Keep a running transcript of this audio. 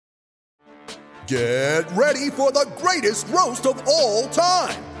Get ready for the greatest roast of all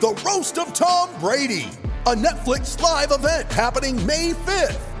time, the Roast of Tom Brady, a Netflix live event happening May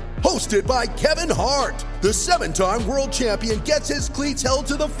 5th. Hosted by Kevin Hart, the 7-time world champion gets his cleats held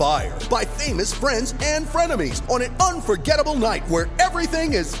to the fire by famous friends and frenemies on an unforgettable night where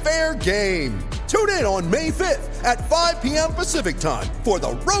everything is fair game. Tune in on May 5th at 5 p.m. Pacific time for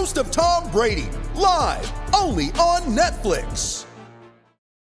the Roast of Tom Brady, live only on Netflix.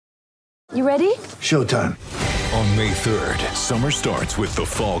 You ready? Showtime. On May 3rd, summer starts with The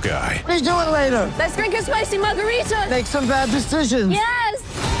Fall Guy. Let's do it later. Let's drink a spicy margarita. Make some bad decisions. Yes!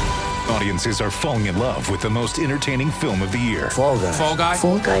 Audiences are falling in love with the most entertaining film of the year. Fall Guy. Fall Guy.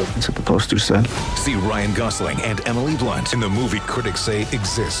 Fall Guy. That's what the poster said. See Ryan Gosling and Emily Blunt in the movie critics say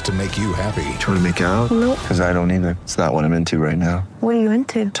exists to make you happy. Trying to make it out? Nope. Because I don't either. It's not what I'm into right now. What are you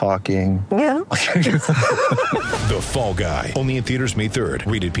into? Talking. Yeah. The Fall Guy. Only in theaters May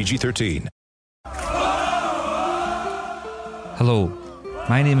 3rd. Rated PG-13. Hello,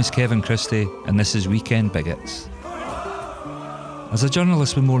 my name is Kevin Christie and this is Weekend Bigots. As a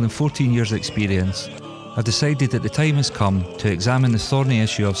journalist with more than 14 years' experience, I've decided that the time has come to examine the thorny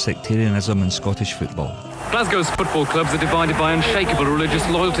issue of sectarianism in Scottish football. Glasgow's football clubs are divided by unshakable religious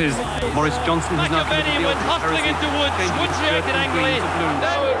loyalties. Maurice Johnson has now McAvenny went hustling into Woods. Woods reacted angrily.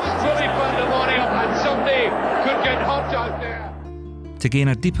 Now it was fully fun the morning up and somebody could get hot out there. To gain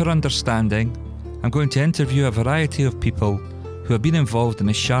a deeper understanding, I'm going to interview a variety of people who have been involved in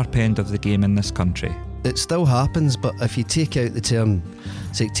the sharp end of the game in this country. It still happens, but if you take out the term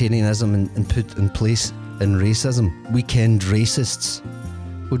sectarianism and put in place in racism, weekend racists,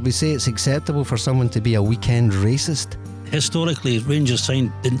 would we say it's acceptable for someone to be a weekend racist? Historically, Rangers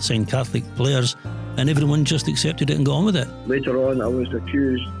didn't sign Catholic players, and everyone just accepted it and got on with it. Later on, I was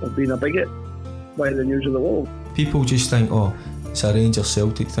accused of being a bigot by the News of the World. People just think, oh, it's a Rangers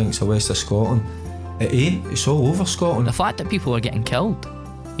Celtic thing, it's a West of Scotland. It ain't, it's all over Scotland. The fact that people are getting killed,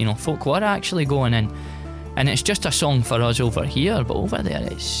 folk were actually going in, and it's just a song for us over here, but over there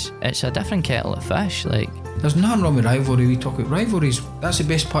it's a different kettle of fish. There's nothing wrong with rivalry. We talk about rivalries, that's the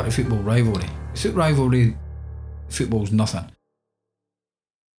best part of football, rivalry. Without rivalry, football's nothing.